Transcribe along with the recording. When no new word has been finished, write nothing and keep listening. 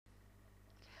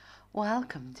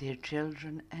Welcome, dear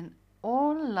children, and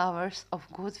all lovers of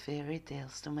good fairy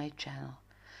tales to my channel.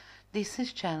 This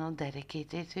is channel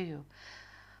dedicated to you.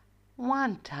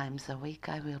 One times a week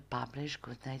I will publish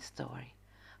good night story.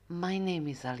 My name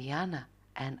is Aliana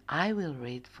and I will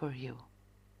read for you.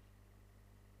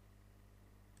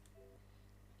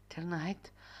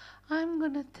 Tonight I'm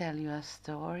gonna tell you a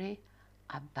story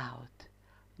about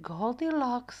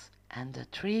Goldilocks and the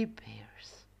Three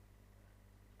Bears.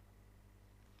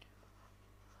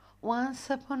 Once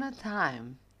upon a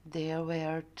time, there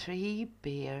were 3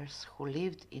 bears who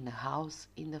lived in a house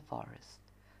in the forest.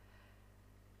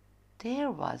 There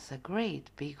was a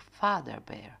great big father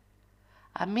bear,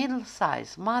 a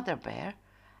middle-sized mother bear,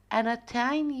 and a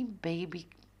tiny baby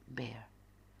bear.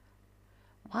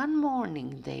 One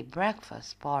morning their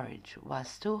breakfast porridge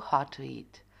was too hot to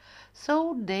eat,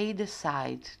 so they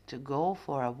decided to go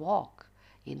for a walk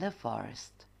in the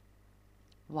forest.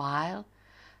 While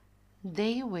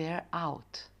they were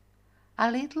out,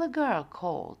 a little girl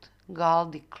called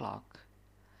Goldilocks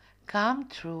came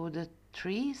through the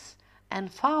trees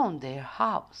and found their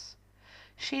house.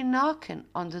 She knocked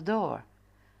on the door,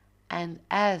 and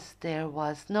as there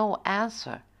was no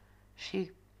answer,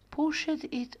 she pushed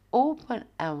it open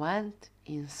and went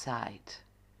inside.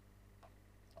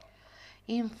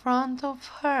 In front of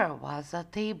her was a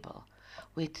table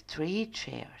with 3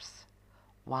 chairs,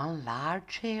 one large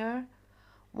chair,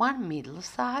 one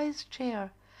middle-sized chair,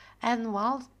 and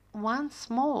one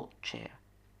small chair.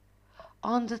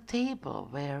 On the table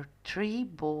were 3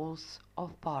 bowls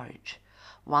of porridge,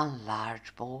 one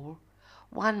large bowl,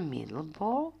 one middle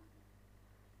bowl,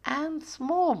 and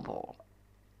small bowl,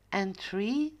 and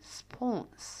 3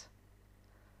 spoons.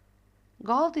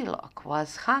 Goldilocks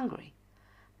was hungry,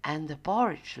 and the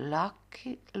porridge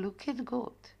looked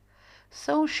good,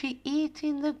 so she ate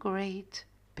in the great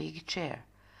big chair,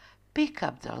 picked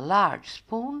up the large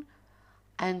spoon,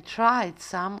 and tried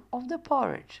some of the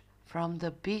porridge from the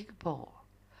big bowl.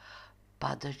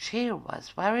 But the chair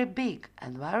was very big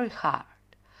and very hard,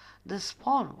 the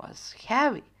spoon was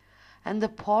heavy, and the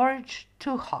porridge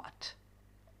too hot.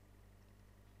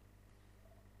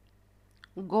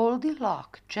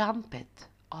 Goldilocks jumped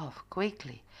off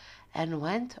quickly and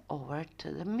went over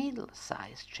to the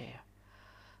middle-sized chair,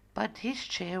 but his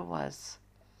chair was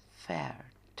far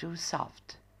too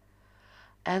soft,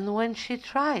 and when she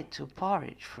tried to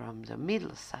porridge from the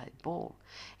middle-sized bowl,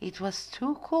 it was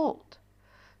too cold.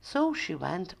 So she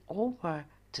went over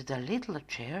to the little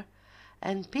chair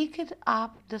and picked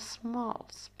up the small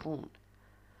spoon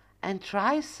and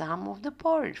tried some of the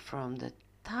porridge from the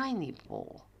tiny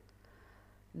bowl.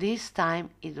 This time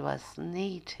it was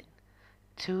neither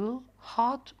too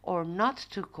hot or not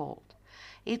too cold.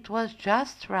 It was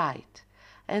just right,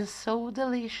 and so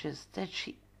delicious that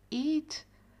she ate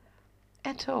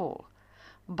at all,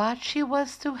 but she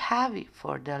was too heavy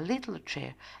for the little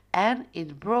chair, and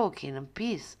it broke in a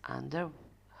piece under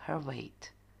her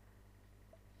weight.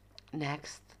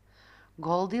 Next,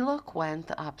 Goldilocks went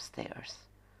upstairs,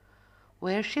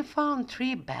 where she found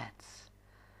 3 beds.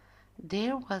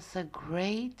 There was a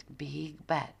great big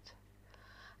bed,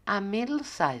 a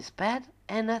middle-sized bed,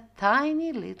 and a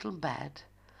tiny little bed.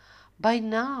 By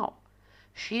now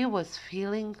she was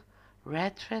feeling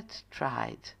rather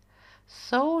tired,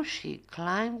 so she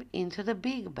climbed into the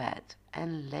big bed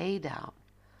and lay down.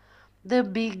 The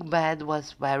big bed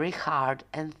was very hard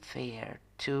and far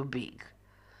too big.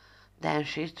 Then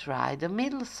she tried the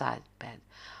middle-sized bed,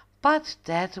 but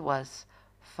that was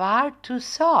far too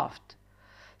soft.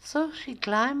 So she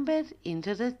climbed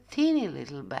into the teeny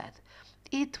little bed.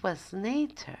 It was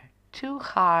neither too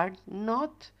hard nor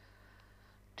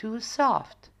too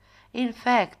soft. In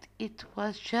fact, it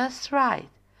was just right,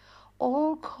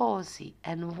 all cozy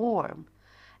and warm,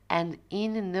 and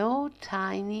in no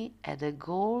time the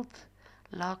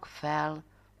Goldilocks fell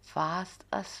fast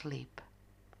asleep.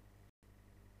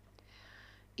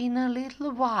 In a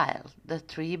little while the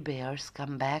 3 bears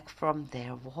came back from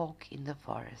their walk in the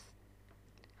forest.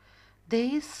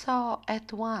 They saw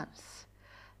at once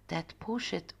that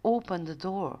pushed open the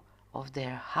door of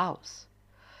their house,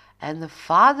 and the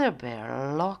father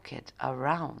bear looked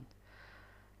around,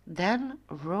 then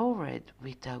roared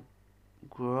with a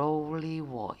growly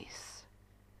voice.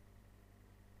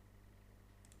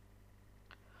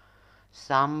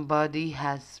 "Somebody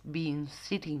has been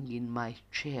sitting in my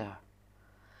chair,"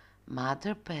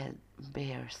 Mother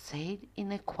Bear said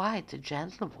in a quiet,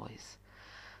 gentle voice.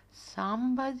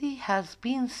 "Somebody has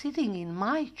been sitting in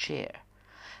my chair,"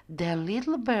 the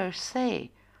little bear said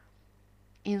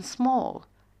in small,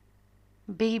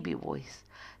 baby voice.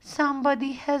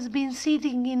 "Somebody has been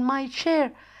sitting in my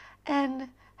chair and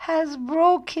has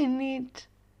broken it.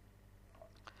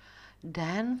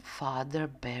 Then Father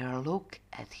Bear looked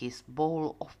at his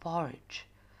bowl of porridge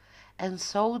and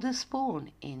saw the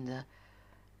spoon in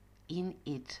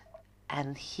it,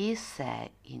 and he said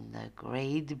in a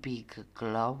great big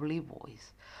glowly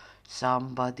voice,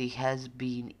 "Somebody has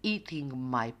been eating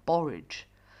my porridge."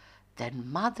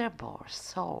 Then Mother Bear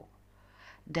saw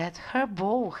that her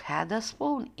bowl had a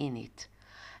spoon in it,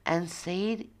 and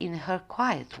said in her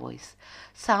quiet voice,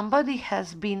 "Somebody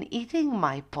has been eating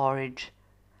my porridge."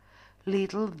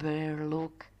 Little Bear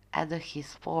looked at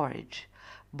his porridge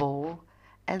bowl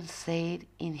and said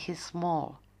in his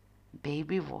small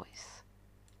baby voice,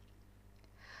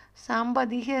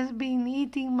 "Somebody has been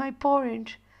eating my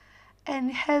porridge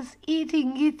and has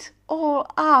eaten it all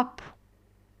up."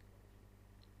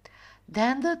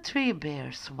 Then the three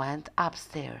bears went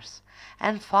upstairs,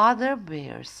 and Father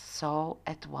Bear saw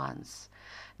at once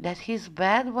that his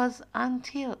bed was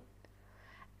until,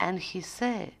 and he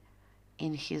said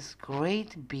in his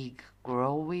great big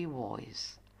growly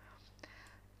voice,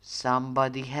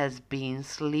 "Somebody has been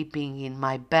sleeping in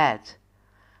my bed."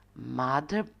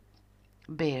 Mother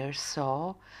Bear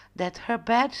saw that her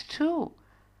bed too.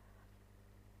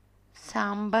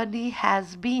 "Somebody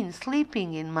has been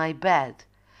sleeping in my bed."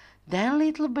 Then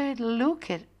Little Bear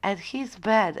looked at his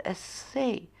bed and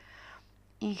said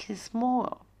in his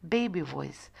small baby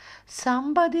voice,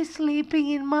 "Somebody sleeping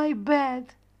in my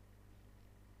bed."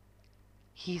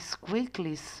 He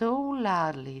squeaked so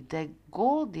loudly that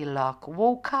Goldilocks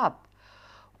woke up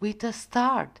with a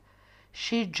start.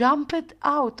 She jumped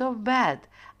out of bed,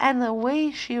 and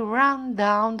away she ran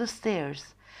down the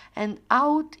stairs and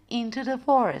out into the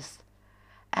forest,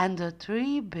 and the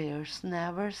three bears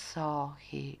never saw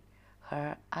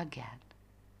her again.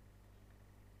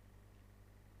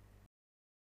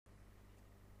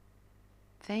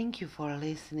 Thank you for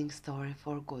listening story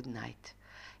for good night.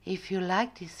 If you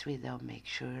like this video, make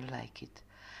sure you like it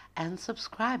and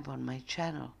subscribe on my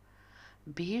channel.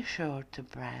 Be sure to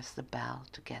press the bell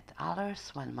to get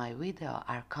alerts when my videos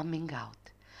are coming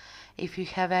out. If you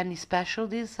have any special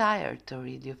desire to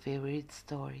read your favorite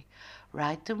story,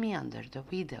 write to me under the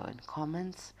video in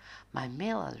comments, my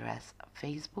mail address,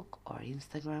 Facebook or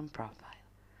Instagram profile.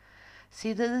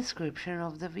 See the description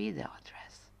of the video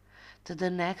address. To the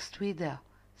next video,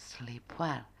 sleep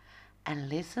well and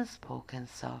listen spoken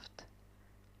soft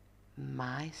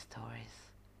my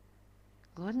stories.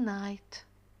 Good night.